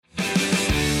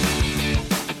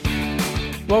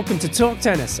Welcome to Talk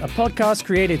Tennis, a podcast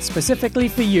created specifically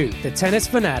for you, the tennis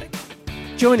fanatic.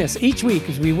 Join us each week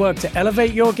as we work to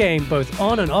elevate your game both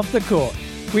on and off the court.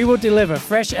 We will deliver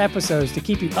fresh episodes to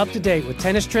keep you up to date with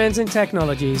tennis trends and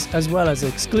technologies, as well as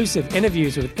exclusive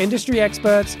interviews with industry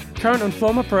experts, current and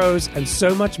former pros, and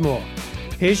so much more.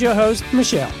 Here's your host,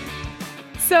 Michelle.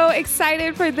 So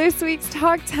excited for this week's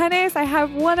Talk Tennis. I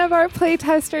have one of our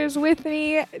playtesters with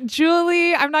me,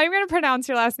 Julie. I'm not even going to pronounce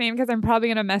your last name because I'm probably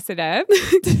going to mess it up.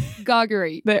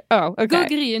 Gaugury. Okay.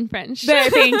 Gaugury in French.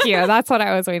 Thank you. That's what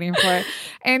I was waiting for.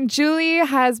 And Julie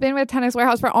has been with Tennis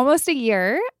Warehouse for almost a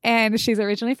year, and she's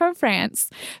originally from France.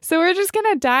 So we're just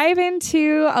going to dive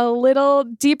into a little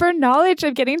deeper knowledge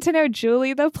of getting to know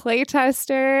Julie, the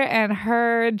playtester, and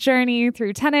her journey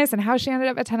through tennis and how she ended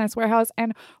up at Tennis Warehouse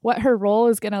and what her role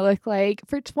is going to look like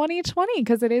for 2020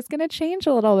 because it is going to change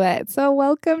a little bit. So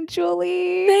welcome,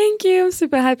 Julie. Thank you. I'm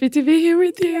super happy to be here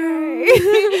with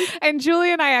you. And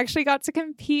Julie and I actually got to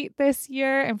compete this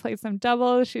year and play some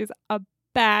doubles. She's a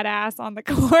badass on the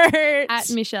court. At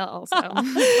Michelle also,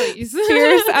 please.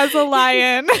 Fierce as a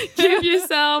lion. Give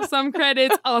yourself some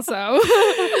credits also.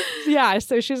 Yeah,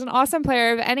 so she's an awesome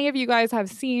player. If any of you guys have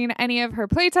seen any of her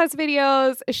playtest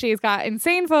videos, she's got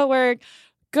insane footwork,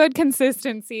 good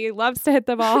consistency, loves to hit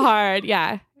the ball hard.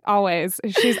 Yeah, always.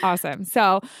 She's awesome.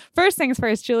 So first things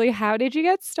first, Julie, how did you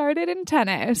get started in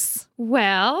tennis?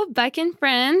 Well, back in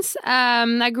France,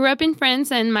 I grew up in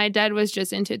France and my dad was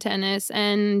just into tennis,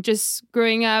 and just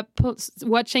growing up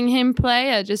watching him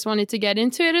play, I just wanted to get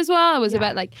into it as well. I was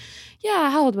about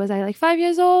how old was I? Like 5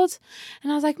 years old.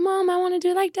 And I was like, Mom, I want to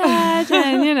do like that.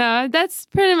 And, that's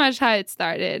pretty much how it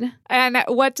started. And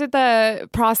what did the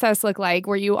process look like?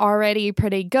 Were you already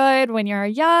pretty good when you were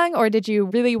young, or did you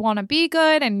really want to be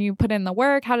good and you put in the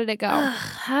work? How did it go?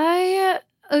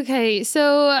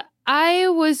 So I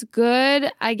was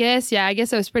good, I guess. Yeah, I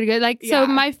guess I was pretty good. So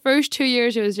my first 2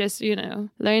 years, it was just,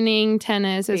 learning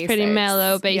tennis. It was pretty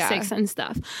mellow, basics and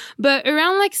stuff. But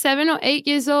around like 7 or 8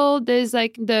 years old, there's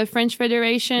like the French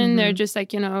Federation. Mm-hmm. They're just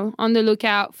like, on the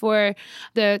lookout for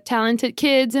the talented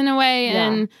kids in a way. Yeah.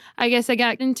 And I guess I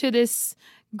got into this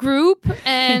group,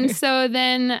 and so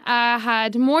then I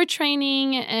had more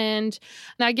training, and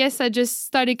I guess I just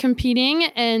started competing,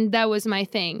 and that was my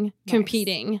thing. Nice.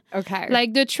 Competing. Okay.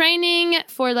 Like the training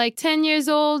for like 10 years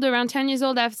old, around 10 years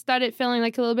old, I've started feeling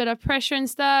like a little bit of pressure and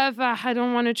stuff. I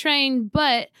don't want to train,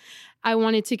 but I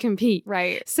wanted to compete.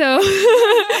 Right. So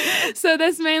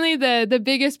that's mainly the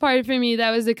biggest part for me. That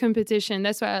was the competition.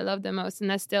 That's what I love the most. And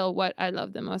that's still what I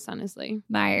love the most, honestly.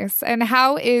 Nice. And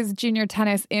how is junior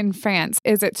tennis in France?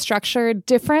 Is it structured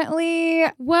differently?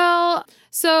 Well,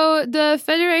 so the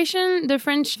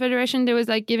French Federation, they was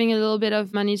like giving a little bit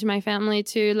of money to my family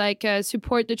to like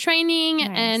support the training. Nice.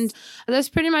 And that's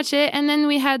pretty much it. And then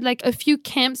we had like a few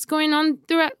camps going on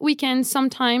throughout weekends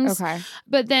sometimes. Okay.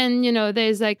 But then,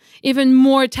 there's like even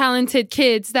more talented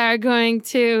kids that are going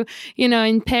to,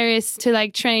 in Paris to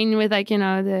like train with like,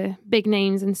 the big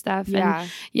names and stuff. Yeah.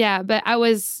 And but I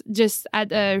was just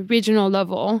at a regional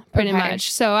level pretty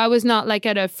much. So I was not like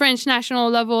at a French national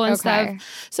level and stuff.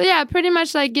 So yeah, pretty much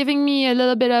like giving me a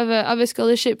little bit of a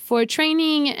scholarship for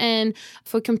training and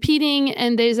for competing.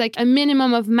 And there's like a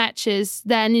minimum of matches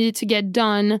that needed to get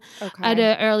done at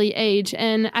an early age.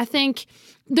 And I think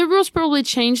the rules probably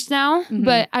changed now,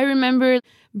 but I remember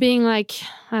being like,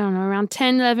 I don't know, around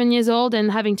 10, 11 years old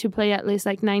and having to play at least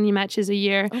like 90 matches a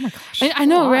year. Oh my gosh. I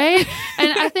know, right?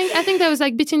 And I think that was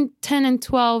like between 10 and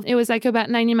 12. It was like about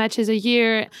 90 matches a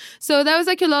year. So that was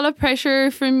like a lot of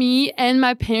pressure for me and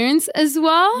my parents as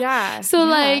well. Yeah. So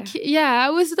I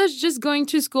was just going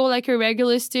to school like a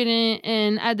regular student.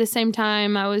 And at the same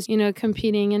time, I was,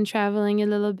 competing and traveling a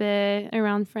little bit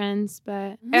around friends.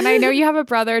 But And I know you have a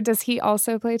brother. Does he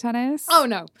also play tennis? Oh,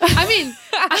 no. I mean,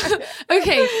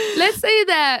 okay. Let's say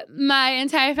that my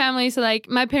entire family, so like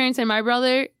my parents and my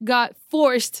brother, got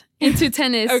forced into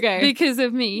tennis because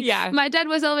of me. Yeah. My dad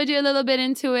was already a little bit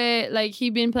into it. Like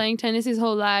he'd been playing tennis his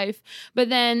whole life. But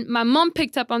then my mom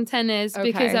picked up on tennis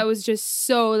because I was just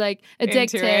so like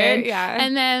addicted. Into it, yeah.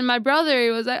 And then my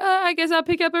brother was like, I guess I'll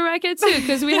pick up a racket too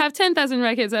because we have 10,000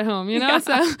 rackets at home, Yeah.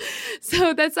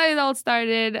 So that's how it all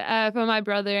started for my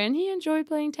brother. And he enjoyed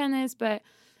playing tennis, but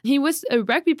he was a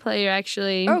rugby player,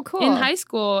 actually. Oh, cool. In high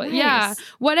school. Nice. Yeah.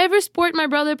 Whatever sport my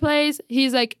brother plays,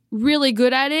 he's like really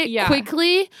good at it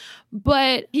quickly.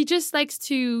 But he just likes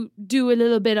to do a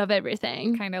little bit of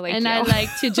everything. Kind of like And you. I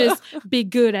like to just be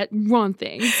good at one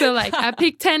thing. So like I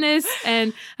picked tennis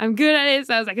and I'm good at it.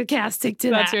 So I was like, okay, I'll stick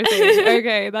to That's that. your thing.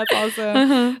 Okay, that's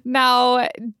awesome. Now,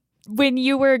 when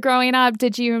you were growing up,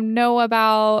 did you know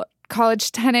about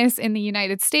college tennis in the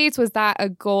United States. Was that a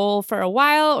goal for a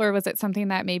while, or was it something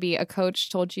that maybe a coach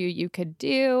told you could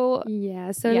do?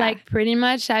 Yeah. So like pretty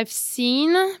much I've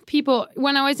seen people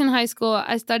when I was in high school,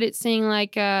 I started seeing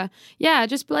like,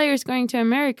 just players going to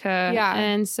America. Yeah.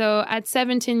 And so at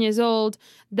 17 years old,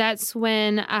 that's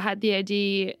when I had the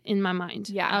idea in my mind.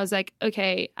 Yeah. I was like,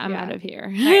 okay, I'm out of here.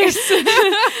 Nice.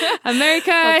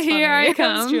 America, here I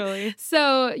come.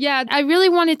 So yeah, I really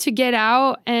wanted to get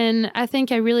out. And I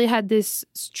think I really had this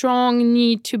strong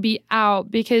need to be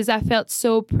out because I felt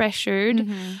so pressured.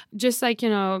 Just like,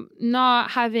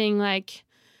 not having like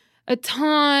a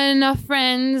ton of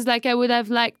friends like I would have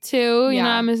liked to. You know,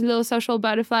 I'm a little social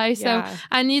butterfly. So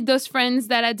I need those friends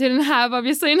that I didn't have,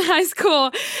 obviously, in high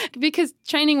school because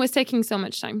training was taking so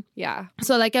much time. Yeah.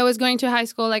 So like I was going to high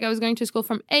school, like I was going to school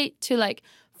from 8 to like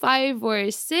 5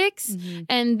 or 6.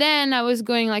 And then I was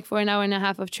going like for an hour and a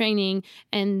half of training.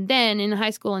 And then in high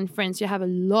school in France, you have a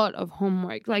lot of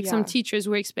homework. Like some teachers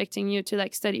were expecting you to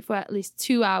like study for at least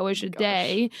 2 hours a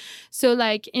day. So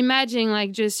like imagine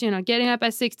like just, getting up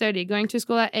at 6:30, going to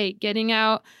school at 8, getting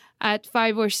out at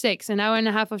 5 or 6, an hour and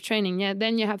a half of training. Yeah,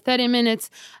 then you have 30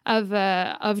 minutes of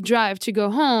drive to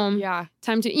go home. Yeah.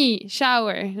 Time to eat,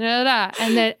 shower, and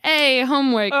then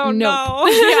homework. Oh, nope.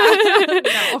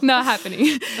 No. Not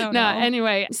happening. No.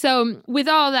 Anyway, so with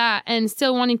all that and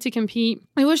still wanting to compete,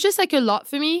 it was just like a lot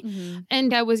for me.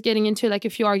 And I was getting into like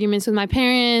a few arguments with my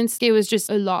parents. It was just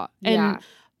a lot. And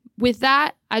with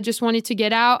that, I just wanted to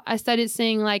get out. I started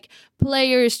seeing like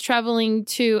players traveling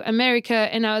to America.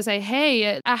 And I was like,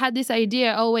 hey, I had this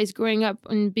idea always growing up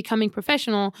and becoming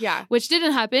professional, which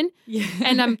didn't happen.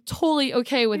 And I'm totally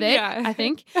okay with it, I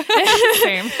think.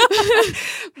 Same.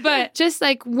 But just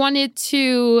like wanted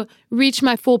to reach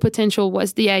my full potential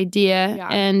was the idea.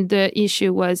 And the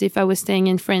issue was if I was staying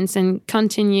in France and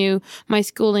continue my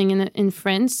schooling in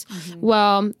France,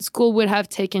 well, school would have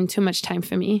taken too much time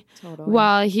for me. Totally.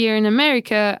 While here in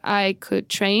America, I could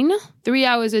train 3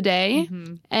 hours a day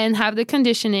and have the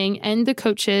conditioning and the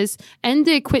coaches and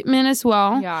the equipment as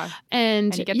well.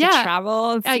 And you get to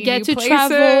travel. I get to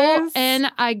travel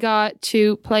and I got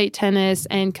to play tennis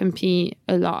and compete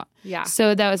a lot.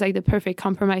 So that was like the perfect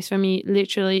compromise for me,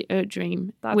 literally a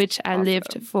dream, which I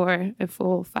lived for a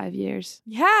full 5 years.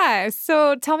 Yeah.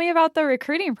 So tell me about the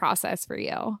recruiting process for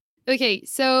you. Okay.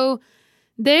 So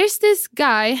there's this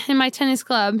guy in my tennis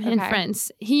club in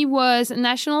France. He was a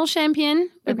national champion,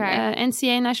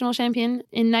 NCAA national champion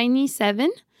in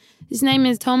 97. His name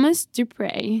is Thomas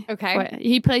Dupre. Okay.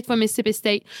 He played for Mississippi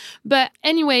State. But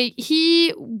anyway,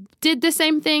 he did the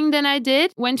same thing that I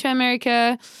did. Went to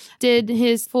America, did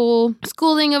his full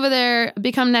schooling over there,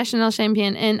 become national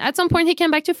champion. And at some point, he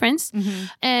came back to France.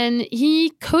 And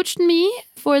he coached me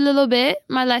for a little bit,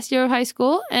 my last year of high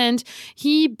school. And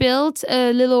he built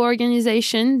a little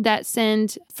organization that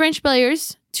sent French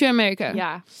players to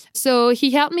America. So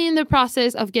he helped me in the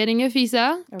process of getting a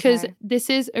visa because this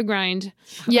is a grind.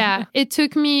 It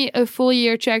took me a full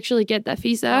year to actually get that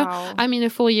visa. Wow. I mean, a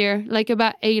full year, like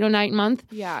about 8 or 9 months.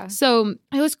 So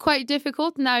it was quite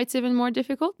difficult. Now it's even more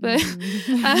difficult, but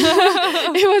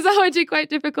it was already quite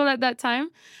difficult at that time.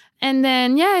 And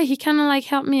then, he kind of like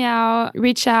helped me out,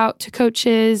 reach out to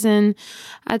coaches. And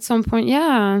at some point,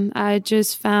 I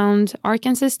just found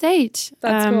Arkansas State.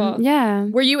 That's cool. Yeah.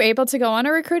 Were you able to go on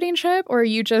a recruiting trip or are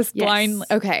you just blind?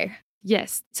 Okay.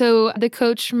 Yes. So the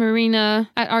coach,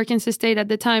 Marina, at Arkansas State at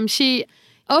the time, she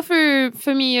offered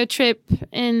for me a trip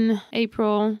in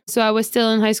April. So I was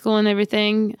still in high school and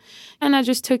everything. And I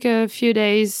just took a few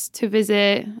days to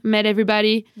visit, met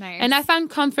everybody. Nice. And I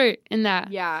found comfort in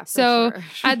that. Yeah. So sure.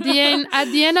 at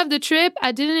the end of the trip,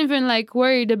 I didn't even like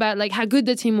worried about like how good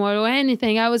the team was or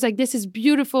anything. I was like, this is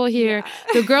beautiful here.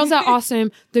 The girls are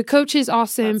awesome. The coach is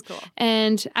awesome. That's cool.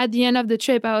 And at the end of the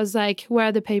trip, I was like, where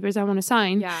are the papers I want to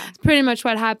sign? It's pretty much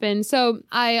what happened. So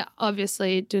I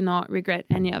obviously do not regret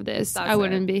any of this. I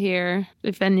wouldn't be here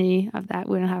if any of that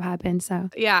wouldn't have happened. So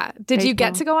Did you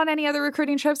get to go on any other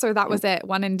recruiting trips or that was it?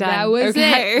 One and done? That was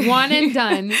it. One and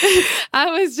done. I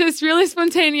was just really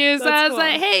spontaneous. That's I was cool.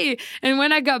 like, hey. And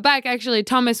when I got back, actually,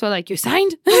 Thomas was like, you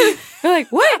signed? We're like,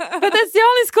 what? But that's the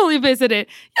only school you visited.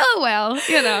 Oh,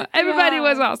 well, everybody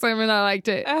was awesome and I liked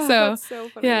it. That's so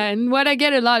funny. And what I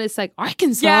get a lot is like,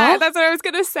 Arkansas? Yeah, that's what I was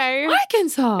going to say.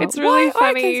 Arkansas. It's really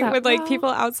funny Arkansas? when like people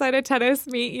outside of tennis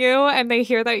meet you and they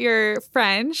hear that you're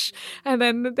French and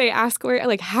then they ask where,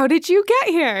 like, how did you get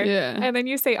here? Yeah. And then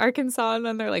you say Arkansas and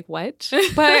then they're like, what?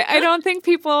 But I don't think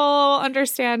people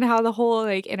understand how the whole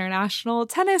like international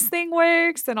tennis thing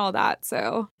works and all that.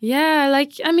 So yeah,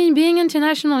 like, I mean, being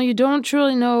international, you don't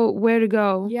truly know where to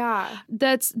go. yeah.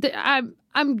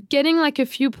 I'm getting like a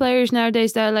few players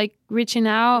nowadays that are like reaching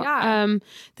out. Yeah.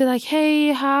 They're like,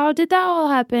 hey, how did that all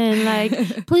happen?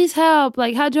 Like, please help.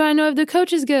 Like, how do I know if the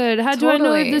coach is good? How do I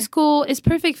know if the school is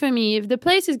perfect for me? If the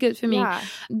place is good for me? Yeah.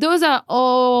 Those are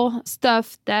all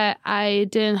stuff that I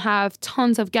didn't have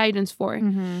tons of guidance for.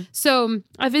 Mm-hmm. So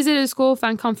I visited a school,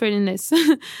 found comfort in this.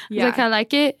 Like, I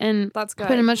like it. And that's good.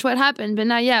 Pretty much what happened. But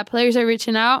now, players are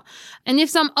reaching out. And if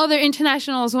some other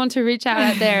internationals want to reach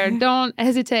out there, don't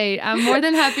hesitate. I'm more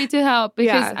than happy to help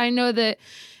because I know that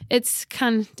it's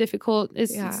kind of difficult.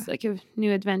 It's like a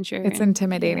new adventure. It's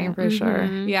intimidating for sure.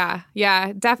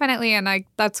 Yeah, definitely. And like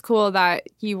that's cool that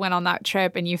you went on that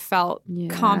trip and you felt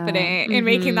confident in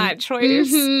making that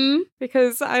choice.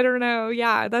 Because I don't know,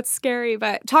 that's scary.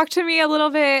 But talk to me a little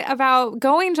bit about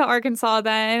going to Arkansas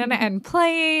then and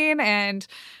playing and.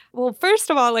 Well, first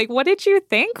of all, like, what did you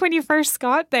think when you first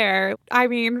got there? I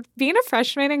mean, being a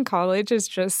freshman in college is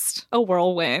just a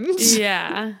whirlwind.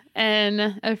 Yeah,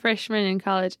 and a freshman in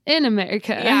college in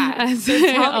America. Yeah,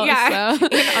 in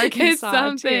Arkansas, it's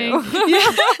something. No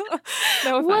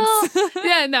offense.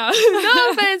 Well,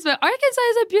 no offense, but Arkansas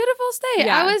is a beautiful state.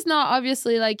 Yeah. I was not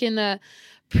obviously like in the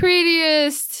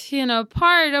prettiest,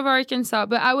 part of Arkansas,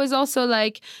 but I was also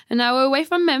like an hour away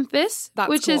from Memphis,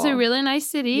 which is a really nice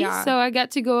city. Yeah. So I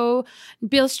got to go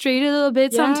Beale Street a little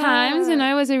bit sometimes, and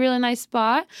it was a really nice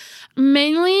spot.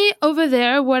 Mainly over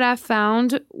there, what I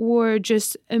found were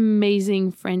just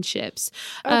amazing friendships.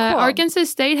 Cool. Arkansas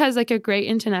State has like a great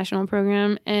international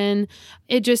program, and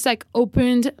it just like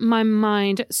opened my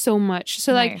mind so much.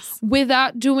 So like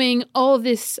without doing all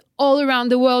this all around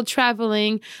the world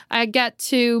traveling, I got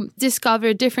to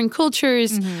discover different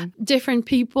cultures, different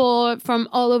people from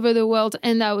all over the world,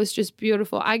 and that was just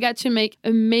beautiful. I got to make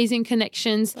amazing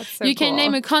connections. You can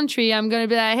name a country, I'm going to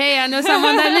be like, hey, I know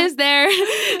someone that lives there.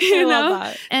 you know?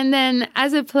 That. And then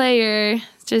as a player,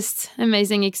 just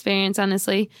amazing experience,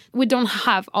 honestly. We don't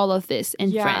have all of this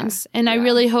in France. And I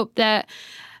really hope that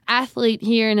athlete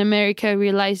here in America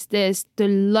realize this, the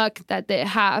luck that they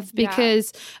have,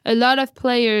 because a lot of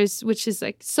players, which is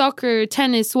like soccer,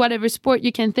 tennis, whatever sport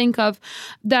you can think of,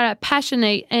 that are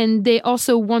passionate and they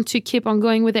also want to keep on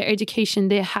going with their education,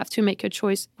 they have to make a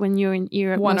choice when you're in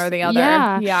Europe. One or the other.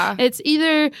 Yeah. It's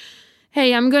either,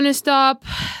 hey, I'm going to stop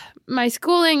my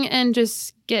schooling and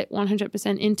just get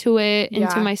 100% into it,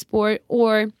 into my sport,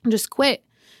 or just quit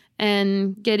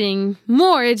and getting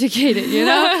more educated,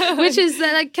 which is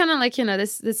like kind of like,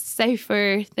 this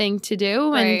safer thing to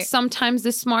do. And sometimes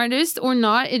the smartest or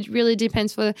not, it really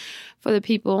depends for the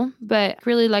people. But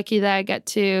really lucky that I got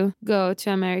to go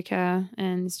to America,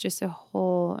 and it's just a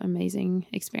whole amazing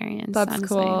experience. That's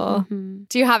honestly. cool.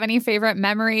 Do you have any favorite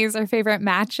memories or favorite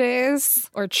matches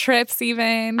or trips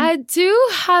even? I do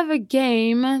have a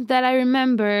game that I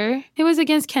remember. It was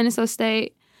against Kennesaw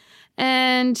State.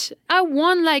 And I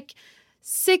won like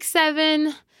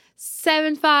 6-7,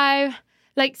 7-5,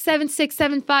 like 7-6,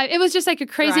 7-5. It was just like a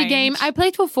crazy game. I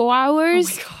played for 4 hours.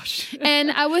 Oh my gosh.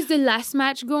 And I was the last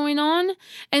match going on.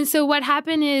 And so what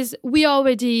happened is we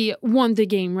already won the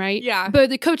game, right? Yeah. But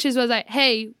the coaches was like,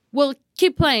 hey, we'll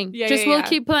keep playing. We'll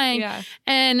keep playing. Yeah.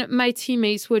 And my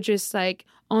teammates were just like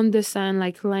on the sun,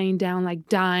 like laying down, like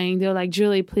dying. They're like,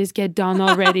 Julie, please get done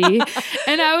already.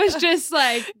 And I was just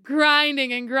like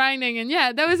grinding. And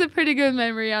that was a pretty good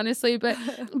memory, honestly. But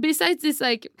besides this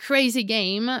like crazy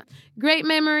game, great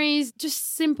memories,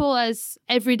 just simple as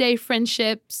everyday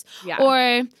friendships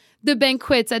or the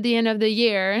banquets at the end of the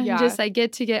year. Just like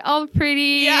get all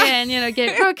pretty and,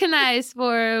 get recognized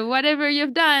for whatever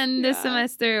you've done this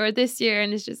semester or this year.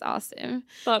 And it's just awesome.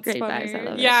 That's great funny. vibes. I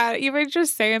love it. Yeah, even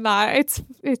just saying that,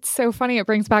 it's so funny. It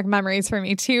brings back memories for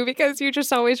me too, because you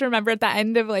just always remember at the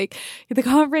end of like the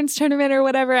conference tournament or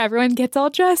whatever, everyone gets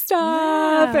all dressed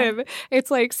up. And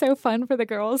it's like so fun for the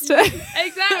girls to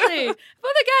Exactly. For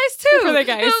the guys too. For the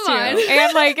guys too.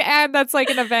 And that's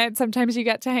like an event. Sometimes you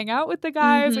get to hang out with the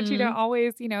guys, which you don't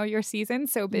always, your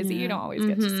season's so busy, you don't always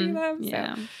get to see them.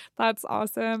 So that's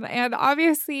awesome. And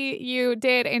obviously you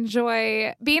did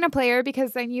enjoy being a player,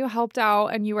 because then you helped out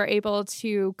and you were able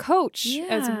to coach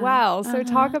as well. So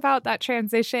talk about that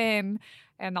transition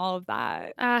and all of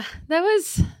that. That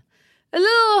was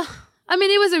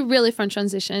it was a really fun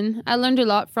transition. I learned a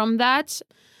lot from that.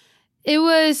 It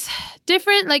was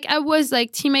different. Like I was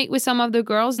like teammate with some of the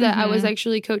girls that I was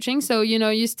actually coaching. So,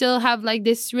 you still have like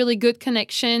this really good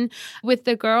connection with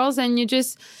the girls, and you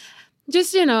just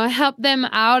help them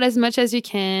out as much as you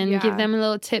can, give them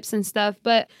little tips and stuff.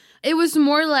 But it was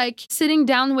more like sitting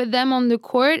down with them on the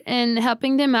court and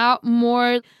helping them out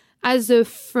more as a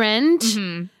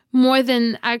friend more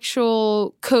than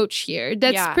actual coach here.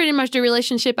 That's pretty much the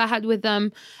relationship I had with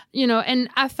them, you know, and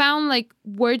I found like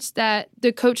words that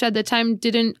the coach at the time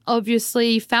didn't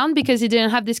obviously found because he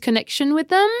didn't have this connection with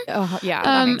them. Oh, yeah.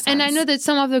 That makes sense. And I know that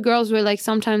some of the girls were like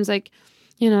sometimes like,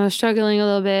 you know, struggling a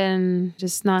little bit and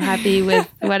just not happy with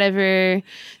whatever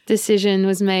decision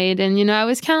was made. And, you know, I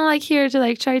was kind of like here to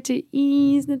like try to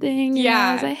ease the thing. Yeah.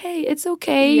 I was like, hey, it's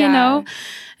okay, you know.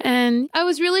 And I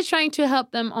was really trying to help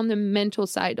them on the mental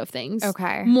side of things.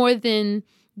 Okay. More than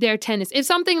their tennis. If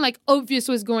something like obvious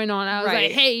was going on, I was like,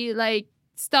 hey, like,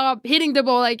 stop hitting the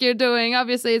ball like you're doing.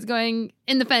 Obviously, it's going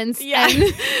in the fence. Yeah.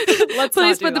 And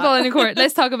please put the ball in the court.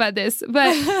 Let's talk about this.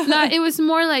 But no, it was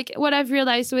more like what I've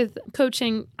realized with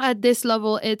coaching at this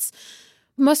level, it's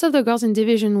most of the girls in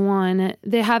Division 1,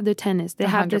 they have the tennis. They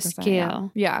have the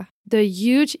skill. Yeah. The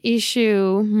huge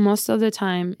issue most of the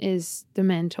time is the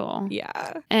mental.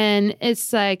 Yeah. And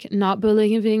it's like not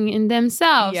believing in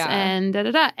themselves and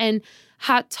da-da-da. And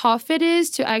how tough it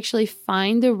is to actually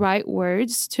find the right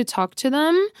words to talk to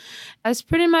them. That's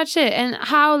pretty much it. And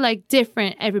how like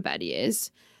different everybody is.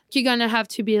 You're going to have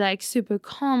to be like super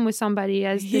calm with somebody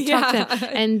as they talk to them.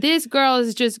 And this girl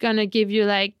is just going to give you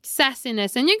like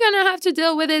sassiness and you're going to have to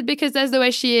deal with it because that's the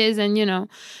way she is. And, you know,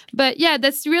 but yeah,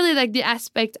 that's really like the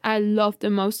aspect I love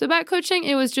the most about coaching.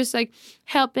 It was just like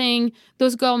helping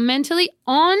those girls mentally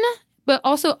on, but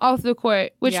also off the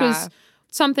court, which was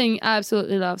something I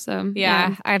absolutely love. So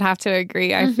yeah, I'd have to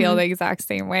agree. I feel the exact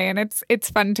same way. And it's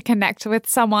fun to connect with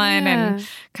someone and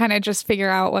kind of just figure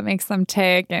out what makes them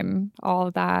tick and all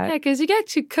of that. Yeah, because you get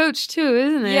to coach too,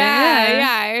 isn't it?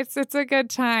 Yeah. It's a good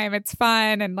time. It's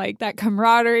fun. And like that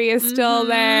camaraderie is still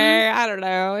there. I don't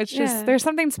know. It's just, there's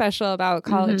something special about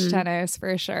college tennis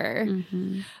for sure.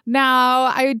 Now,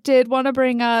 I did want to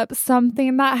bring up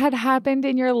something that had happened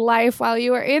in your life while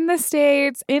you were in the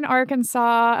States, in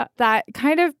Arkansas, that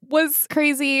kind of was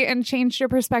crazy and changed your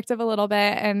perspective a little bit.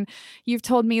 And you've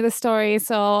told me the story.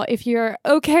 So if you're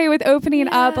okay with opening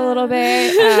up a little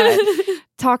bit,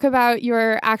 talk about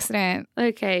your accident.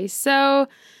 Okay. So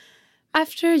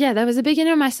after, that was the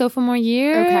beginning of my sophomore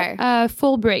year. Okay.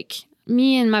 Full break.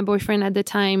 Me and my boyfriend at the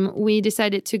time, we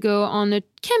decided to go on a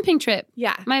camping trip.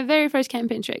 Yeah. My very first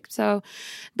camping trip. So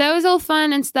that was all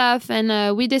fun and stuff.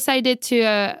 And we decided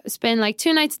to spend like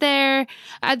 2 nights there.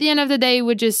 At the end of the day,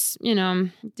 we just,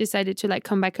 decided to like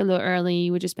come back a little early.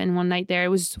 We just spent 1 night there. It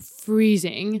was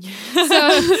freezing.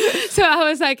 So I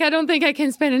was like, I don't think I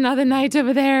can spend another night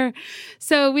over there.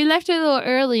 So we left a little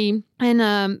early.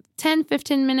 And 10,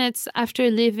 15 minutes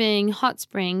after leaving Hot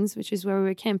Springs, which is where we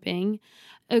were camping,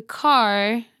 a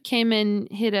car came and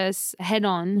hit us head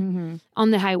on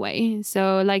the highway.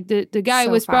 So like the guy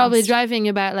was probably driving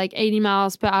about like 80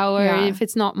 miles per hour, if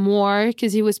it's not more,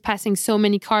 because he was passing so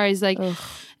many cars.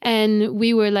 And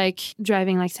we were like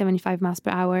driving like 75 miles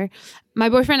per hour. My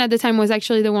boyfriend at the time was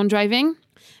actually the one driving.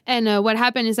 And what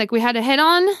happened is like we had a head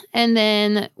on and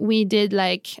then we did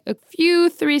like a few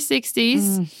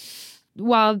 360s.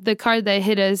 While the car that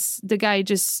hit us, the guy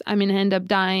just, ended up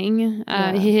dying.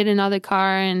 He hit another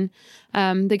car and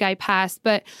the guy passed.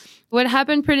 But what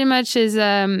happened pretty much is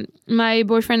my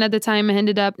boyfriend at the time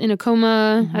ended up in a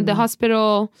coma at the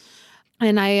hospital.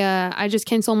 And I just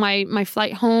canceled my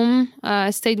flight home. I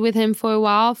stayed with him for a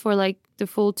while, for like the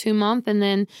full 2 months. And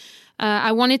then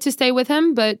I wanted to stay with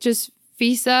him, but just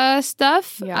visa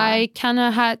stuff. I kind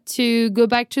of had to go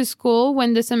back to school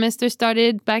when the semester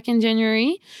started back in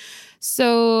January.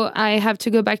 So I have to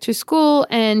go back to school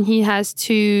and he has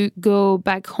to go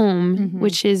back home,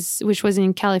 which was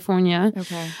in California.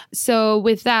 Okay. So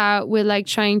with that, we're like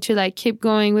trying to like keep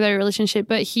going with our relationship.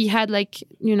 But he had like,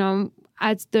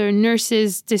 as the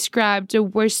nurses described, the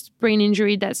worst brain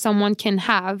injury that someone can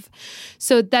have.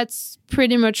 So that's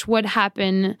pretty much what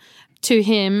happened to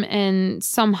him. And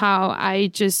somehow I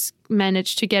just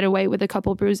managed to get away with a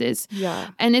couple bruises. Yeah.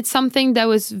 And it's something that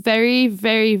was very,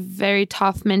 very, very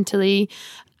tough mentally.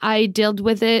 I dealt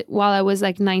with it while I was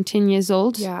like 19 years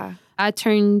old. Yeah. I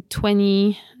turned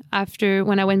 20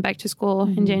 when I went back to school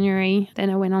in January. Then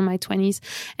I went on my 20s.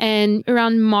 And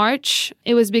around March,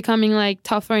 it was becoming like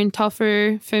tougher and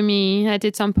tougher for me. I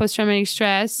did some post-traumatic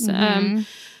stress.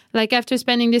 Like after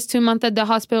spending this 2 months at the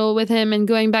hospital with him and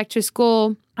going back to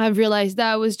school, I realized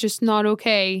that was just not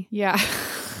okay. Yeah.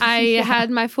 I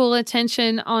had my full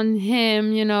attention on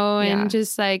him, and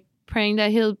just like praying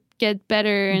that he'll get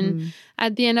better. And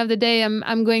at the end of the day,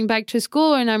 I'm going back to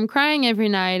school and I'm crying every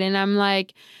night. And I'm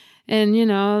like, and, you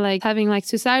know, like having like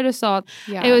suicidal thought.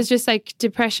 Yeah. It was just like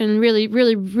depression, really,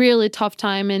 really, really tough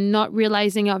time, and not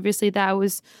realizing obviously that I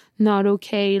was not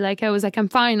okay. Like I was like, I'm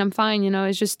fine, you know,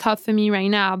 it's just tough for me right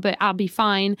now, but I'll be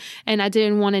fine. And I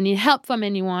didn't want any help from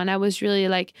anyone. I was really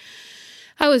like,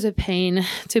 I was a pain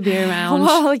to be around.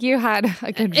 Well, you had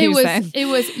a good reason. It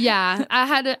was, yeah. I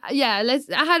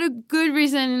had a good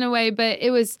reason in a way, but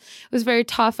it was very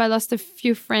tough. I lost a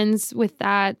few friends with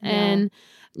that, and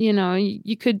you know,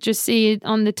 you could just see it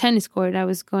on the tennis court. I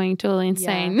was going totally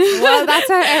insane. Yeah. Well, that's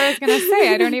what I was going to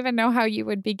say. I don't even know how you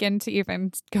would begin to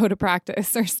even go to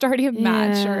practice or start a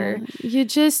match, or you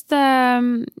just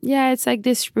it's like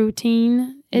this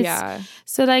routine.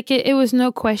 So like it was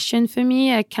no question for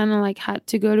me. I kind of like had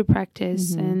to go to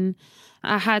practice, and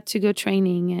I had to go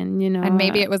training, and, you know. And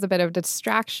maybe it was a bit of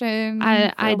distraction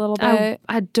a little bit.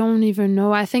 I don't even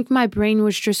know. I think my brain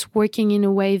was just working in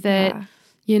a way that,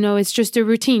 you know, it's just a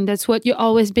routine. That's what you've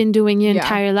always been doing your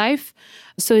entire life.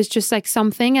 So it's just like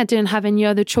something. I didn't have any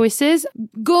other choices.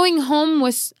 Going home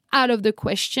was out of the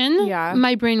question. Yeah.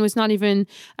 My brain was not even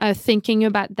thinking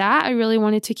about that. I really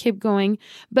wanted to keep going.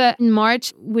 But in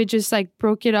March, we just like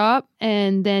broke it up.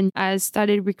 And then I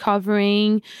started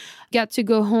recovering, got to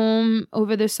go home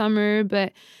over the summer.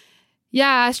 But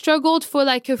yeah, I struggled for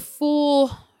like a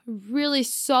full, really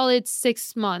solid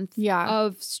 6 months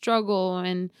of struggle,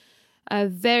 and a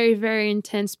very, very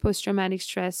intense post-traumatic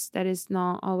stress that is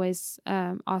not always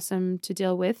awesome to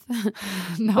deal with.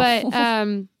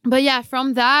 No. But yeah,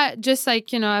 from that, just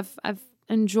like, you know, I've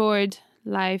enjoyed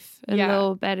life a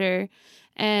little better,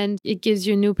 and it gives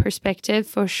you a new perspective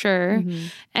for sure.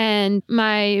 And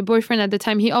my boyfriend at the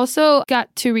time, he also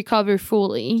got to recover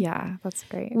fully. Yeah, that's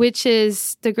great. Which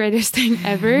is the greatest thing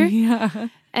ever.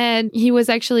 And he was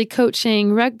actually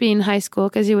coaching rugby in high school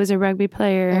because he was a rugby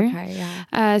player. Okay,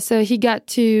 yeah. So he got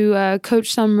to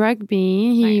coach some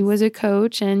rugby. He was a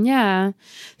coach, and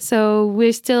so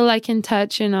we're still like in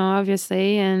touch, you know,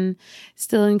 obviously, and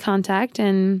still in contact,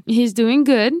 and he's doing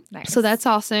good. Nice. So that's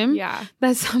awesome. Yeah.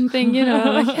 That's something, you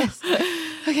know, like, yes.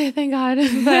 Okay, thank God.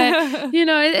 But, you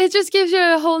know, it just gives you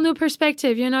a whole new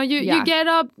perspective. You know, you get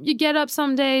up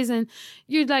some days and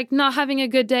you're like not having a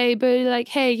good day, but you're like,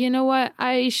 hey, you know what?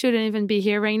 I shouldn't even be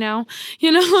here right now.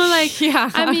 You know, like,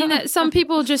 I mean, some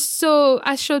people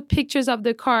I showed pictures of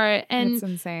the car, and it's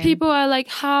insane. People are like,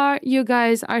 how you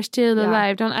guys are still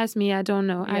alive? Don't ask me. I don't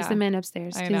know. Ask the man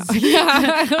upstairs. I know.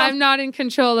 I'm not in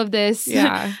control of this.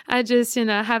 Yeah. I just, you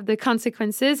know, have the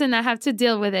consequences, and I have to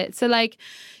deal with it. So like,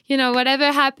 you know,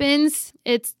 whatever happens,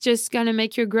 it's just going to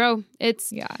make you grow.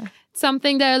 It's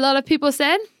something that a lot of people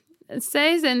says,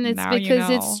 and it's now because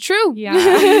it's true.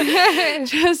 Yeah.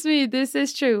 Trust me, this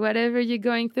is true. Whatever you're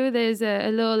going through, there's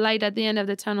a little light at the end of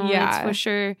the tunnel. Yeah. It's for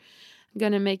sure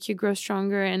going to make you grow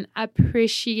stronger and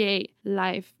appreciate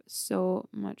life so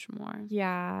much more.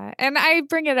 Yeah. And I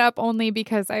bring it up only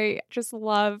because I just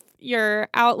love your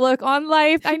outlook on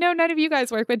life. I know none of you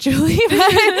guys work with Julie,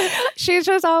 but she's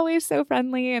just always so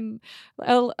friendly and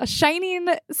a shining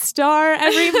star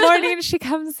every morning. She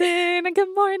comes in and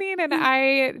good morning, and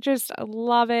I just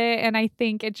love it. And I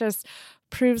think it just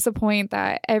proves the point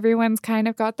that everyone's kind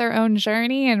of got their own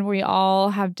journey, and we all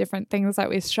have different things that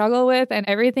we struggle with, and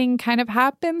everything kind of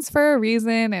happens for a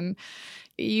reason. And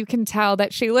you can tell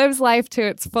that she lives life to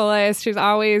its fullest. She's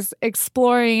always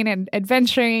exploring and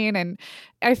adventuring, and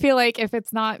I feel like if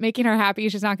it's not making her happy,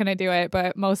 she's not going to do it,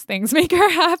 but most things make her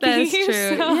happy. That's true.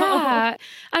 So. Yeah.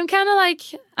 I'm kind of like,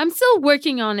 I'm still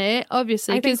working on it,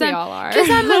 obviously. I think we all are.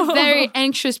 Because I'm a very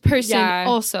anxious person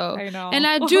also. I know. And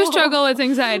I do struggle with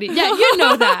anxiety. Yeah, you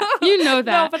know that. You know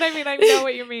that. No, but I mean, I know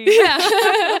what you mean.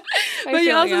 Yeah. But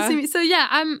you also see me. So yeah,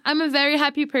 I'm a very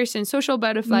happy person, social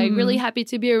butterfly, really happy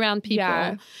to be around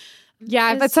people.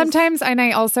 Yeah, but sometimes, and I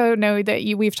also know that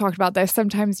we've talked about this,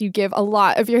 sometimes you give a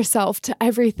lot of yourself to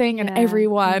everything and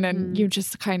everyone, and you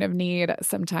just kind of need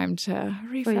some time to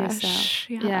refresh.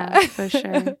 Yeah, for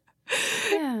sure.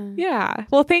 Yeah.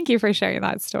 Well, thank you for sharing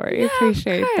that story.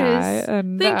 Appreciate that.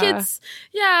 And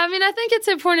I think it's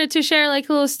important to share like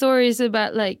little stories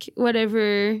about like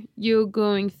whatever you're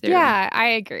going through. Yeah, I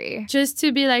agree. Just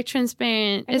to be like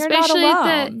transparent, and especially you're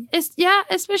not alone.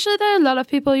 Especially that a lot of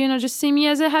people, you know, just see me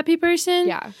as a happy person.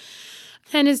 Yeah.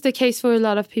 And it's the case for a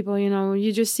lot of people, you know,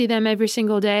 you just see them every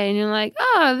single day and you're like,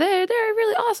 oh, they're a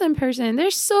really awesome person.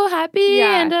 They're so happy.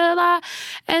 Yeah.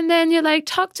 And then you like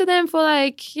talk to them for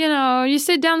like, you know, you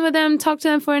sit down with them, talk to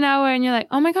them for an hour and you're like,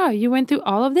 oh my God, you went through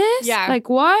all of this? Yeah. Like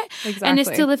what? Exactly. And it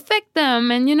still affect them.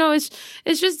 And, you know, it's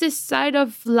just this side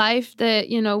of life that,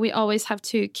 you know, we always have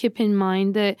to keep in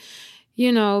mind that,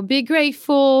 be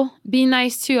grateful, be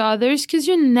nice to others, because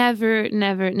you never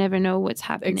know what's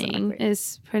happening. Exactly.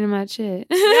 Is pretty much it.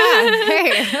 Yeah.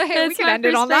 Hey, we can end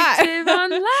it on that. On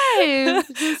life.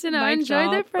 Just, enjoy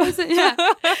drop. the present. Yeah.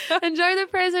 Enjoy the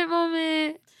present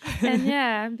moment.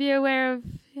 And be aware of,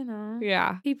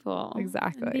 people.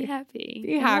 Exactly. And be happy.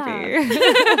 Be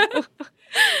happy.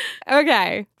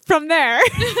 Okay. From there,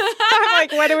 I'm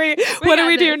like, what do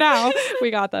we do now? We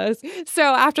got this. So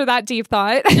after that deep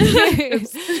thought,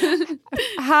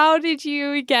 how did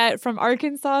you get from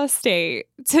Arkansas State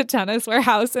to Tennis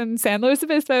Warehouse in San Luis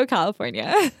Obispo,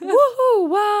 California? Woohoo!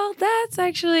 Well, that's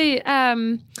actually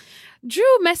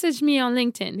Drew messaged me on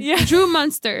LinkedIn. Yeah. Drew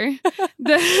Munster,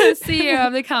 the CEO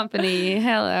of the company.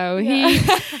 Hello.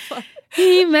 Yeah.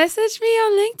 He messaged me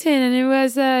on LinkedIn, and he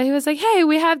was like, "Hey,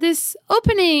 we have this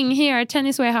opening here at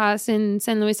Tennis Warehouse in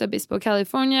San Luis Obispo,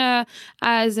 California,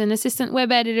 as an assistant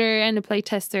web editor and a play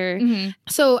tester." Mm-hmm.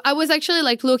 So I was actually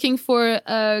looking for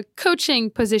a coaching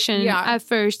position at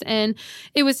first, and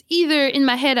it was either in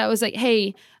my head I was like,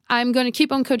 "Hey, I'm going to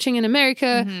keep on coaching in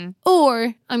America,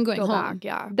 or I'm going home." Back,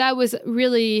 yeah. That was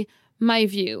really my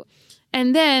view.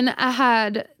 And then I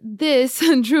had this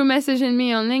Drew messaging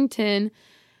me on LinkedIn.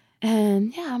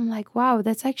 And I'm like, wow,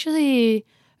 that's actually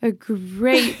a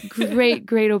great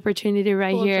opportunity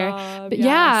right cool here. Job. But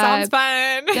sounds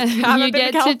fun. You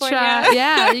get to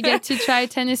try, you get to try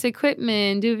tennis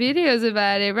equipment, do videos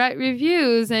about it, write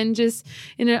reviews, and just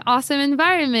in an awesome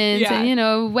environment. Yeah.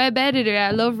 And web editor.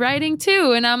 I love writing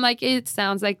too. And I'm like, it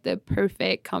sounds like the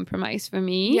perfect compromise for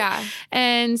me. Yeah.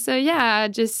 And so I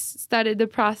just started the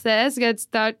process,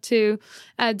 start to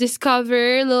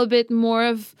discover a little bit more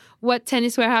of what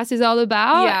Tennis Warehouse is all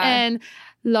about, and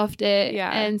loved it.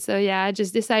 Yeah. And so I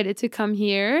just decided to come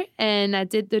here, and I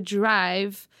did the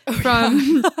drive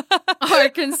from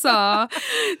Arkansas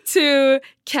to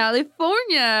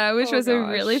California, which was a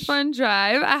really fun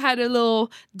drive. I had a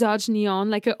little Dodge Neon,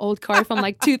 like an old car from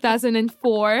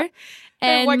 2004.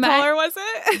 And what color was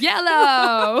it?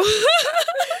 Yellow.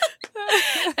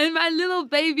 And my little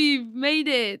baby made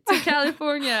it to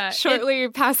California. Shortly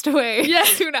passed away. Yeah.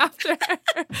 Soon after.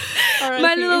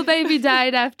 My little baby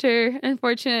died after,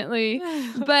 unfortunately.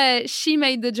 But she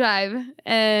made the drive.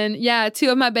 And 2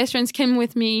 of my best friends came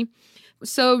with me.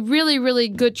 So really, really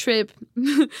good trip.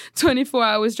 24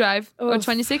 hours drive. Oof. Or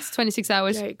 26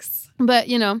 hours. Yikes. But,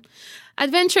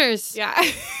 adventures. Yeah.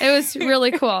 It was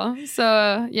really cool. So,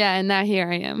 and now here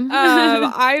I am.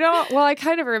 I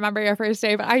kind of remember your first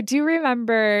day, but I do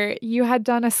remember you had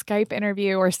done a Skype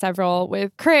interview or several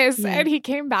with Chris, and he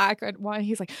came back and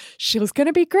he's like, she's going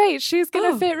to be great. She's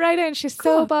going to fit right in. She's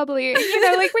so bubbly.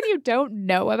 Like when you don't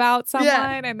know about someone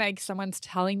and someone's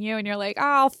telling you and you're like,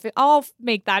 I'll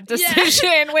make that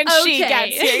decision when she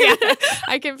gets here. Yeah.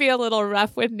 I can be a little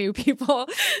rough with new people.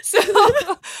 So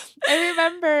I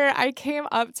remember I came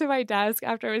up to my desk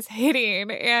after I was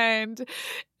hitting, and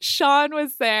Sean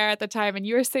was there at the time, and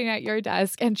you were sitting at your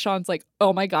desk, and Sean's like,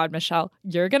 oh my God, Michelle,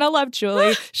 you're going to love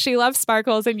Julie. She loves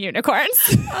sparkles and unicorns.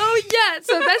 Oh, yeah.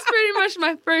 So that's pretty much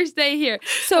my first day here.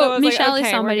 So Michelle is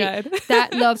somebody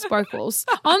that loves sparkles.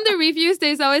 On the reviews,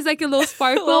 there's always a little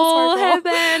sparkle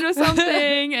headband or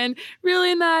something, and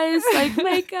really nice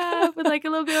makeup with a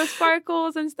little bit of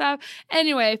sparkles and stuff.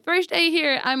 Anyway, first day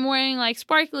here, I'm wearing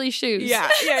sparkly shoes. Yeah.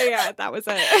 That was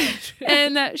it.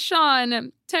 And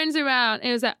Sean turns around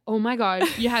and was like, oh my God,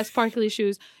 you have sparkly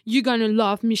shoes. You're going to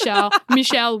love Michelle.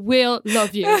 Michelle will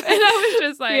love you. And I was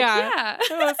just like, yeah.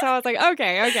 So I was like,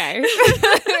 okay.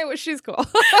 She's cool.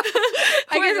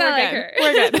 I guess I like her.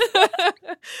 We're good.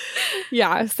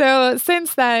 Yeah. So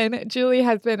since then, Julie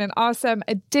has been an awesome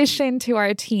addition to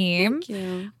our team. Thank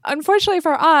you. Unfortunately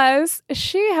for us,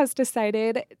 she has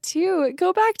decided to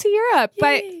go back to Europe.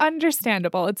 Yay. But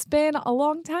understandable. It's been a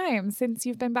long time since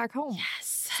you've been back home.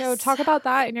 Yes. So talk about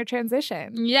that in your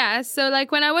transition. Yeah. So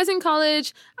when I was in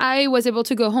college, I was able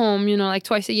to go home,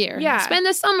 twice a year. Yeah. Spend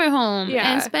the summer home.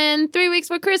 Yeah. And spend 3 weeks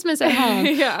for Christmas at home.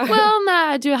 Yeah. Well, now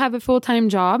I do have a full-time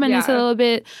job, and it's a Yeah. little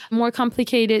bit more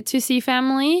complicated to see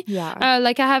family. Yeah.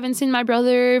 I haven't seen my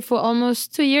brother for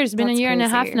almost 2 years. It's been That's a year and a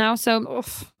half crazy. now. So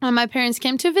my parents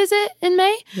came to visit in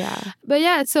May. Yeah.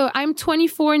 But so I'm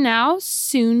 24 now,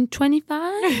 soon 25.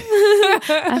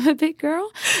 I'm a big girl.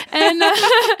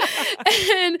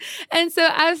 And and so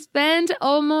I've spent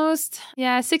almost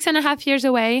 6.5 years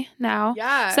away now.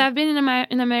 Yeah. So I've been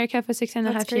in America for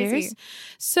 6.5 years.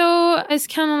 So it's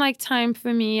kind of like time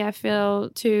for me, I feel,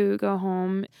 to go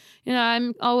home. You know,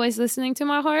 I'm always listening to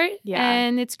my heart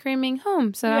and it's screaming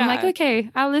home. So I'm like, okay,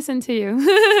 I'll listen to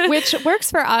you. Which works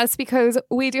for us because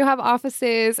we do have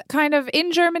offices kind of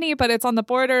in Germany, but it's on the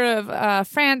border of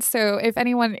France. So if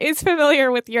anyone is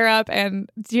familiar with Europe and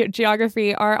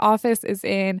geography, our office is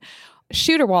in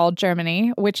Schuderwald,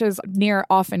 Germany, which is near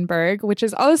Offenburg, which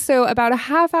is also about a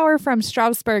half hour from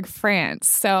Strasbourg, France.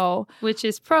 So, which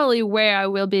is probably where I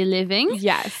will be living.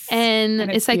 Yes. And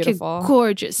it's like beautiful. A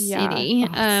gorgeous city.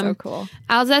 So cool.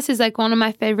 Alsace is like one of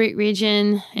my favorite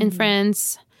regions in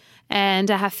France.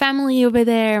 And I have family over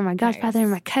there, my godfather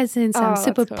and my cousins. So I'm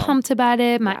super pumped about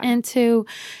it. My aunt too.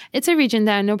 It's a region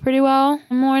that I know pretty well,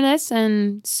 more or less,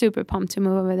 and super pumped to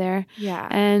move over there. Yeah.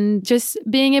 And just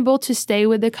being able to stay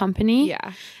with the company.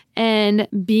 And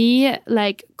be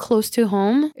like close to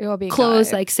home. It will be close,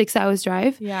 good. like 6 hours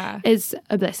drive. Is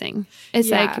a blessing. It's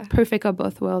like perfect of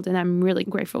both worlds, and I'm really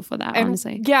grateful for that.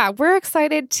 Honestly, we're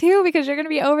excited too because you're going to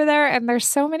be over there, and there's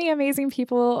so many amazing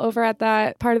people over at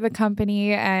that part of the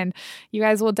company, and you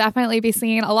guys will definitely be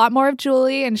seeing a lot more of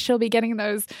Julie, and she'll be getting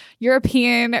those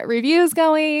European reviews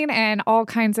going and all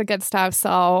kinds of good stuff.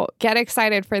 So get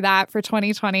excited for that for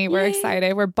 2020. We're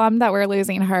excited. We're bummed that we're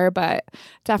losing her, but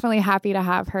definitely happy to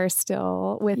have her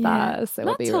still with us. It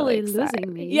will be totally really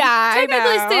losing me. Yeah,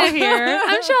 technically stay here.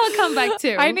 I'm sure I'll come back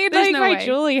too. I need my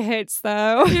Julie hits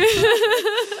though.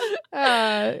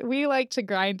 We like to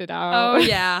grind it out. Oh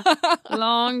yeah,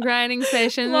 long grinding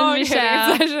sessions with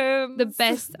Michelle. The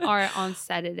best are on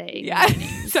Saturday.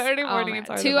 Saturday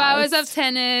mornings are 2 hours of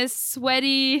tennis,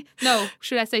 sweaty. No,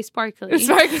 should I say sparkly?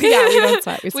 Sparkly. Yeah, we don't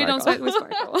sweat. We don't sweat. We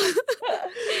sparkle.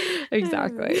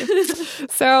 Exactly.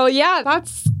 So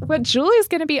that's what Julie's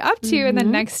going to be up to in the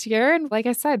next year. And like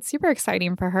I said, super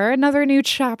exciting for her. Another new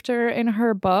chapter in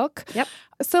her book. Yep.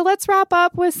 So let's wrap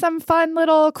up with some fun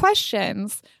little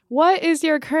questions. What is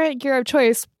your current gear of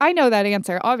choice? I know that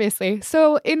answer, obviously.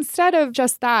 So instead of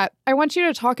just that, I want you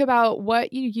to talk about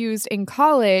what you used in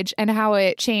college and how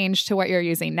it changed to what you're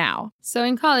using now. So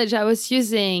in college, I was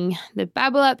using the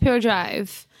Babolat Pure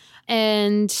Drive.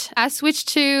 And I switched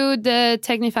to the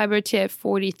Tecnifibre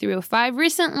TF40-305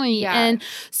 recently. And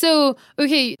so,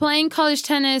 playing college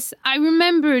tennis, I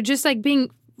remember just like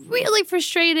being really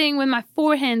frustrating with my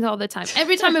forehand all the time.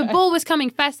 Every time a ball was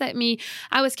coming fast at me,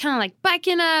 I was kind of like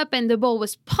backing up and the ball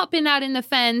was popping out in the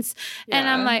fence. And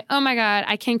I'm like, oh my God,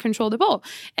 I can't control the ball.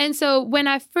 And so when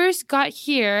I first got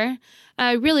here,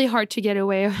 really hard to get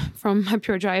away from my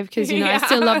Pure Drive because, I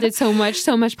still loved it so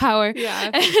much power.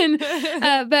 And,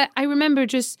 but I remember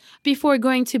just before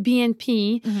going to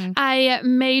BNP, I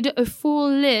made a full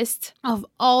list of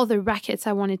all the rackets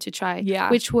I wanted to try,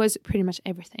 which was pretty much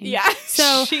everything.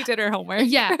 So she did her homework.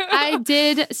 I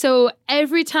did. So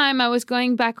every time I was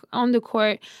going back on the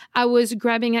court, I was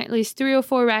grabbing at least 3 or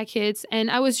 4 rackets, and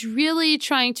I was really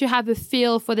trying to have a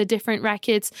feel for the different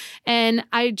rackets. And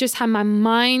I just had my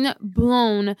mind blown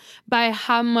by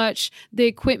how much the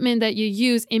equipment that you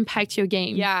use impacts your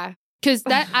game. Because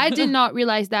I did not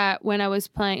realize that when I was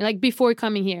playing, like before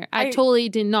coming here. I totally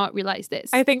did not realize this.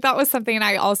 I think that was something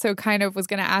I also kind of was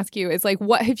going to ask you is like,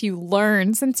 what have you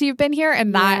learned since you've been here?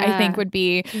 And that I think would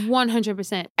be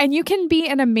 100%. And you can be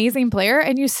an amazing player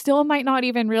and you still might not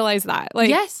even realize that. Like,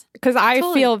 yes. Because I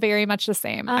feel very much the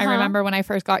same. I remember when I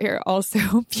first got here, also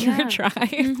Pure Drive.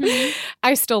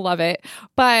 I still love it.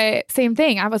 But same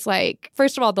thing. I was like,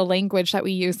 first of all, the language that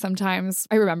we use sometimes.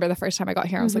 I remember the first time I got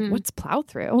here, I was like, what's plow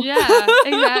through? Yeah,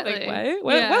 exactly. Like,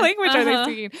 what language are they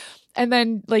speaking? And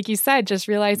then, like you said, just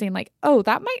realizing like, oh,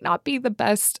 that might not be the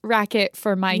best racket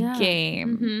for my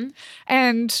game.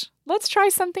 And let's try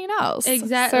something else.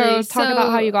 Exactly. So talk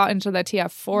about how you got into the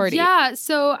TF40. Yeah.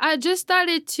 So I just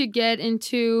started to get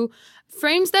into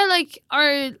frames that like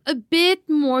are a bit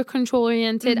more control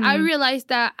oriented. I realized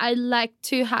that I like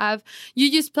to have, you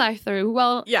use plow through.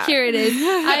 Well, here it is.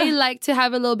 I like to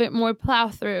have a little bit more plow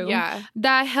through.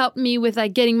 That helped me with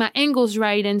like getting my angles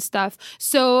right and stuff.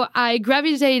 So I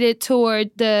gravitated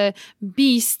toward the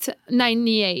Beast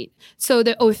 98. So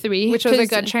the 03. Which was a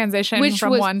good transition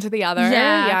from one to the other.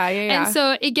 Yeah. And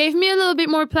so it gave me a little bit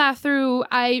more plow through.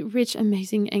 I reached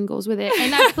amazing angles with it.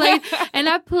 And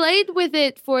I played with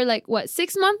it for like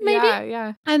 6 months maybe?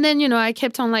 Yeah. And then, I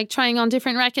kept on like trying on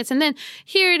different rackets. And then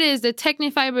here it is, the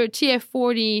Tecnifibre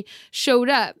TF40 showed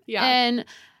up. Yeah. And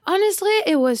honestly,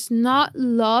 it was not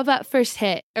love at first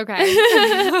hit. Okay.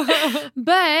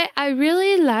 But I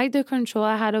really liked the control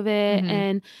I had of it.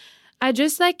 And I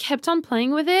just like kept on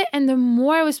playing with it. And the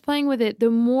more I was playing with it,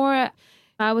 the more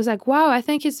I was like, wow, I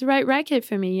think it's the right racket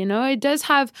for me. You know, it does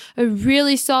have a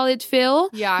really solid feel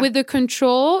with the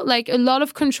control, like a lot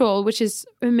of control, which is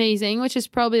amazing, which is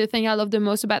probably the thing I love the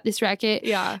most about this racket.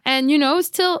 Yeah. And, you know,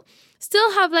 still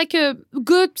have like a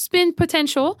good spin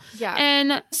potential. Yeah.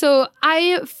 And so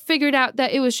I figured out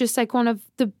that it was just like one of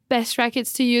the best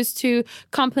rackets to use to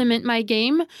complement my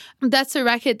game. That's a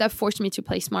racket that forced me to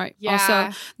play smart. Yeah.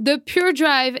 Also, the pure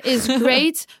drive is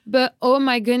great, but oh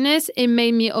my goodness, it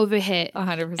made me overhit.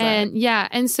 100%.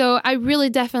 And so I really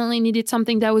definitely needed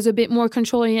something that was a bit more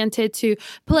control oriented to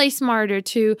play smarter,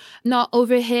 to not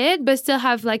overhit, but still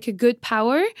have like a good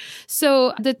power.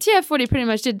 So the TF40 pretty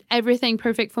much did everything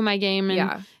perfect for my game,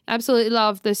 and absolutely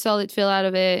love the solid feel out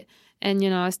of it. And,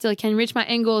 you know, I still can reach my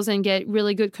angles and get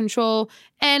really good control.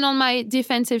 And on my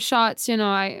defensive shots, you know,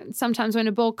 I sometimes when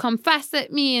a ball comes fast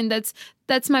at me, and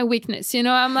that's my weakness. You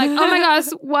know, I'm like, oh my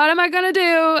gosh, what am I going to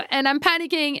do? And I'm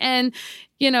panicking. And,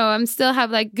 you know, I'm still have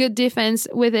like good defense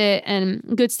with it and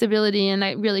good stability. And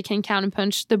I really can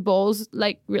counterpunch the balls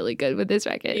like really good with this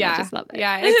racket. Yeah. I just love it.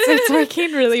 Yeah, it's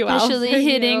working really well. Especially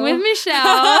hitting with Michelle.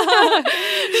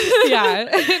 Yeah.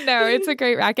 No, it's a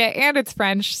great racket. And it's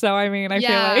French. So, I mean, I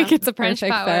feel like it's a perfect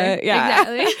fit. Yeah.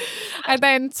 Exactly. And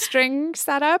then string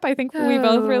setup. I think we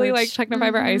both really like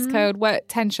Technofiber Ice Code. What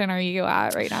tension are you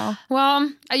at right now?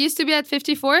 Well, I used to be at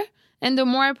 54. And the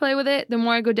more I play with it, the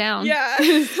more I go down. Yeah.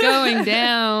 It's going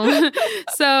down.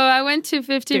 So I went to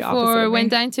 54,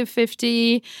 went down to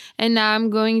 50, and now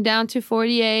I'm going down to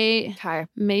 48. Okay.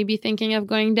 Maybe thinking of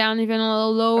going down even a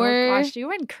little lower. Oh gosh, you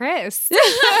and Chris.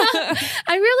 I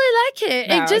really like it.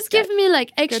 No, it just gives me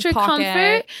like extra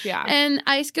comfort. Yeah. And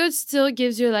Ice Code still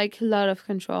gives you like a lot of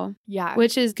control. Yeah.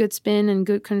 Which is good spin and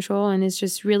good control, and it's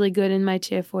just really good in my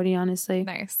TF40, honestly.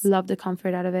 Nice. Love the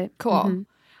comfort out of it. Cool. Mm-hmm.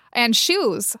 And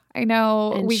shoes. I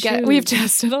know And we've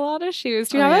tested a lot of shoes.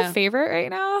 Do you have a favorite right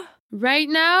now? Right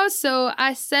now, so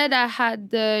I said I had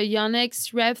the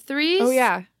Yonex Rev 3s. Oh,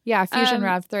 yeah. Yeah, Fusion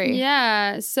Rev 3.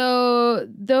 Yeah, so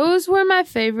those were my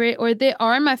favorite, or they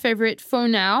are my favorite for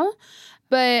now.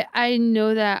 But I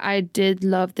know that I did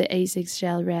love the ASICS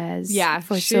Gel Res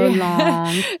for so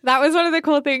long. That was one of the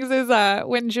cool things is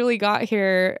when Julie got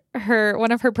here,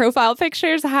 one of her profile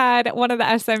pictures had one of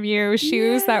the SMU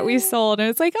shoes that we sold. And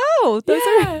it's like, oh, those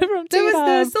are from That was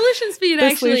the Solution Speed,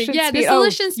 actually. The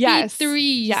Solution Speed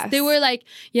 3s. Yes. They were like,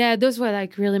 those were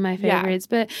like really my favorites.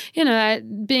 But, you know,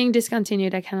 being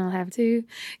discontinued, I kind of have to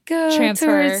go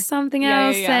towards something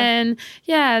else. And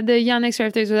the Yonex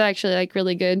Rev 3s were actually like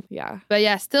really good. Yeah. But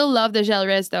yeah, still love the Gel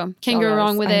Res though. Can't go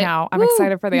wrong with it. I know. I'm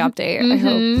excited for the update. I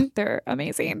hope they're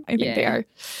amazing. I think they are.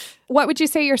 What would you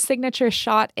say your signature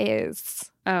shot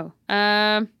is? Oh,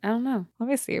 I don't know. Let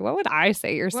me see. What would I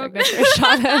say your signature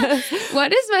shot is?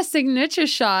 What is my signature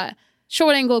shot?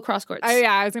 Short angle cross courts. Oh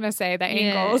yeah, I was gonna say the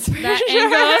angles. That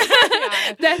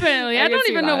angle, definitely. I don't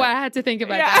even know why I had to think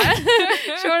about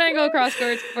that. Short angle cross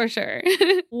courts for sure.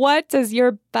 What does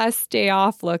your best day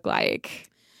off look like?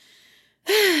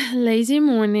 Lazy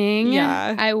morning.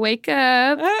 Yeah. I wake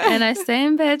up and I stay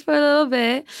in bed for a little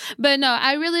bit. But no,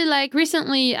 I really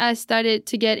recently I started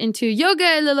to get into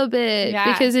yoga a little bit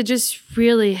because it just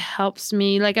really helps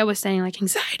me. Like I was saying, like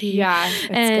anxiety. Yeah. It's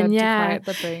good to quiet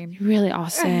the brain. Really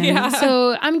awesome.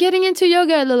 So I'm getting into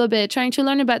yoga a little bit, trying to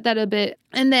learn about that a bit.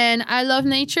 And then I love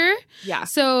nature. Yeah.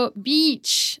 So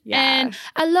beach. Yeah. And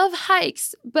I love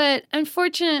hikes. But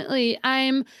unfortunately,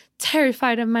 I'm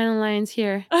terrified of mountain lions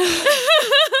here.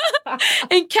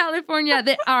 In California,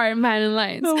 there are mountain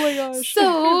lions. Oh my gosh.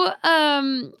 So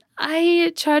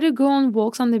I try to go on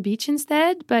walks on the beach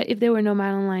instead. But if there were no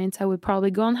mountain lions, I would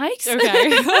probably go on hikes. Okay.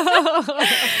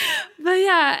 But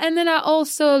yeah, and then I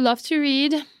also love to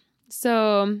read.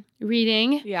 So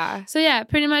reading. Yeah. So yeah,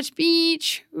 pretty much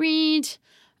beach, read,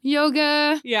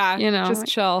 yoga. Yeah. You know. Just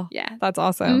chill. Yeah. That's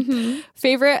awesome.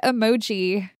 Favorite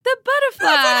emoji? The butterfly.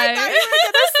 That's what I thought you were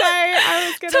gonna say. I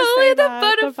was gonna totally say the that.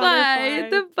 butterfly.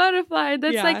 The butterfly.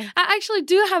 That's like, I actually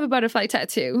do have a butterfly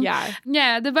tattoo. Yeah.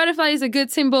 Yeah. The butterfly is a good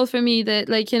symbol for me that,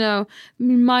 like, you know,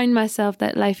 remind myself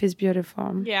that life is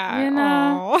beautiful. Yeah. You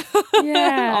know?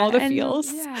 Yeah. All the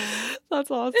feels. Yeah. That's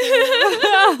awesome.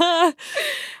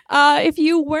 If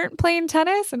you weren't playing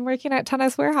tennis and working at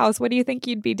Tennis Warehouse, what do you think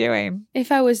you'd be doing?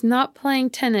 If I was not playing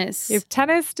tennis. If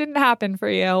tennis didn't happen for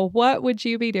you, what would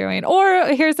you be doing? Or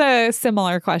here's a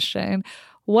similar question.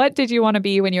 What did you want to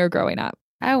be when you were growing up?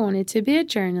 I wanted to be a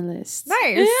journalist.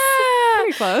 Nice. Yeah.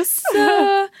 Pretty close.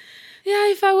 So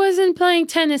Yeah, if I wasn't playing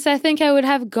tennis, I think I would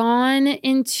have gone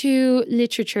into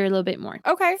literature a little bit more.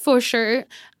 Okay. For sure.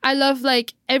 I love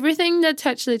like everything that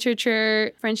touch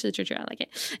literature, French literature, I like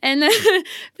it. And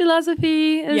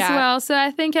philosophy as well. So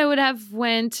I think I would have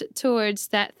went towards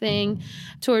that thing,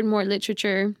 toward more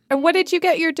literature. And what did you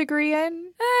get your degree in?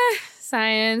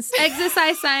 Science,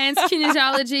 exercise science,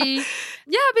 kinesiology.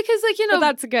 Yeah, because like, Well,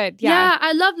 that's good. Yeah,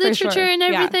 I love literature and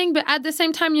everything. But at the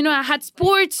same time, I had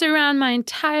sports around my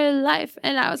entire life.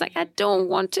 And I was like, I don't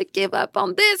want to give up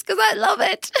on this because I love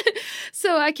it.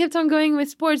 So I kept on going with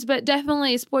sports. But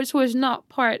definitely sports was not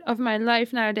part of my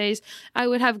life nowadays. I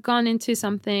would have gone into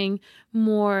something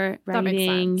more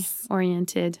writing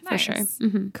oriented for sure.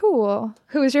 Mm-hmm. Cool.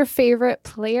 Who is your favorite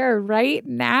player right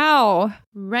now?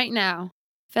 Right now.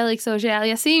 Felix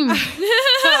Auger-Aliassime.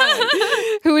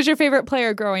 Who was your favorite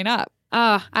player growing up?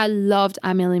 I loved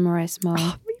Amélie Mauresmo.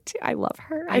 Oh, me too. I love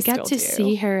her. I got to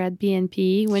see her at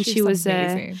BNP when she was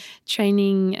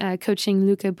training, coaching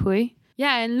Luca Pouille.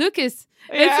 Yeah, and Lucas.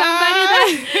 It's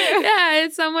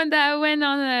someone that went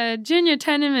on junior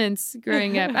tournaments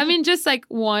growing up. I mean, just like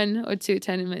 1 or 2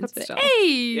 tournaments. But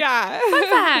hey, fun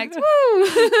fact.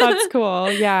 Woo. That's cool.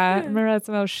 Yeah,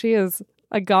 Mauresmo, she is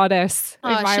a goddess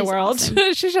in my world.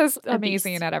 Awesome. She's just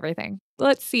amazing at everything.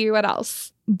 Let's see what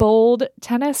else. Bold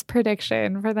tennis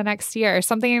prediction for the next year.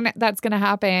 Something that's going to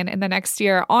happen in the next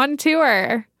year on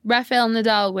tour. Rafael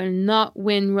Nadal will not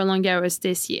win Roland Garros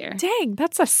this year. Dang,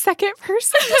 that's a second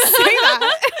person to say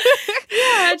that.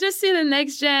 I just see the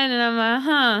next gen and I'm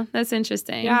like, that's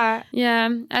interesting. Yeah,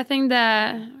 I think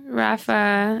that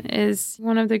Rafa is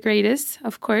one of the greatest,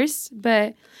 of course,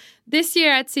 but this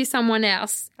year, I'd see someone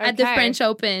else at the French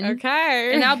Open.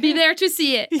 Okay. And I'll be there to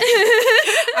see it.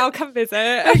 I'll come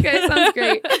visit. Okay, sounds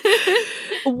great.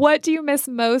 What do you miss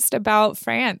most about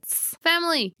France?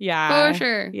 Family. Yeah. For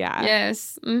sure. Yeah.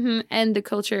 Yes. Mm-hmm. And the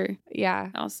culture. Yeah.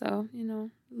 Also,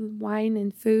 wine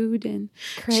and food and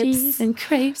crepes. Cheese and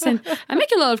crepes. And I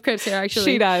make a lot of crepes here, actually.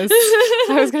 She does.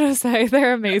 I was going to say,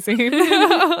 they're amazing.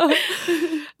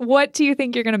 What do you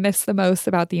think you're going to miss the most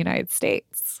about the United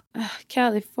States?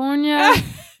 California,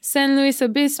 San Luis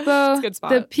Obispo, good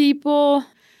spot. The people,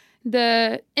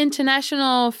 the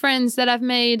international friends that I've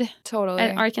made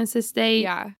at Arkansas State.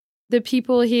 Yeah. The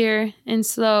people here in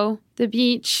SLO, the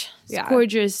beach,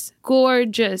 it's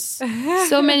gorgeous.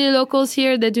 So many locals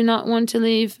here that do not want to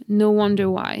leave. No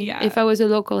wonder why. Yeah. If I was a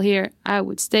local here, I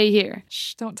would stay here.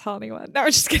 Shh, don't tell anyone. No,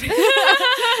 we're just kidding.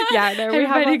 We have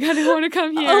everybody gonna want to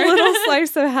come here. A little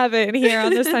slice of heaven here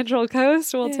on the Central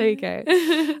Coast. We'll take it.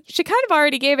 She kind of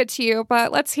already gave it to you,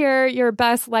 but let's hear your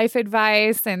best life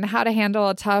advice and how to handle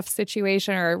a tough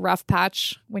situation or a rough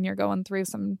patch when you're going through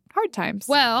some hard times.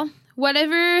 Well,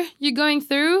 whatever you're going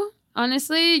through,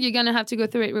 honestly, you're going to have to go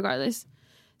through it regardless.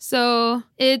 So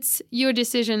it's your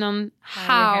decision on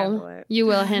how you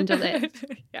will handle it.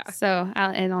 So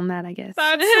I'll end on that, I guess.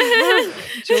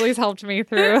 Julie's helped me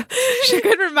through. She's a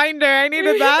good reminder. I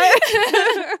needed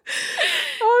that.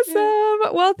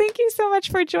 Awesome. Well, thank you so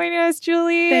much for joining us,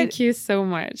 Julie. Thank you so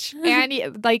much.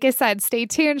 And like I said, stay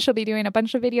tuned. She'll be doing a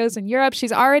bunch of videos in Europe.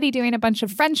 She's already doing a bunch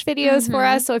of French videos for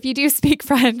us. So if you do speak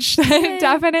French, then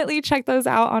definitely check those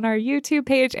out on our YouTube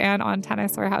page and on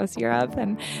Tennis Warehouse Europe.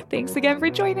 And thanks again for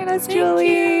joining us,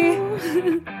 Julie.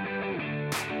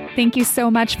 Thank you so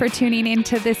much for tuning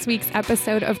into this week's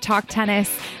episode of Talk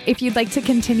Tennis. If you'd like to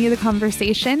continue the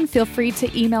conversation, feel free to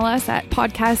email us at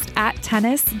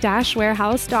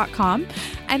podcast@tennis-warehouse.com.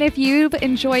 And if you've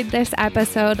enjoyed this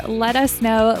episode, let us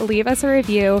know, leave us a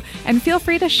review, and feel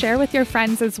free to share with your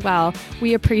friends as well.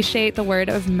 We appreciate the word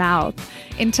of mouth.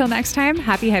 Until next time,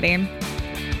 happy hitting.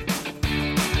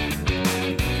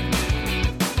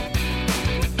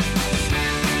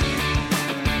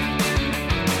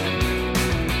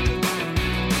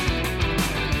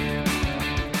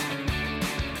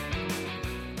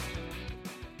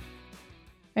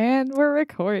 And we're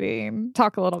recording.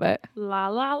 Talk a little bit. La,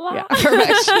 la, la. Yeah,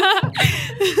 perfect.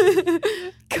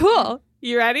 Cool.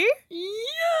 You ready?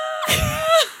 Yeah.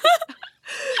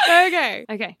 Okay.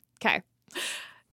 Okay.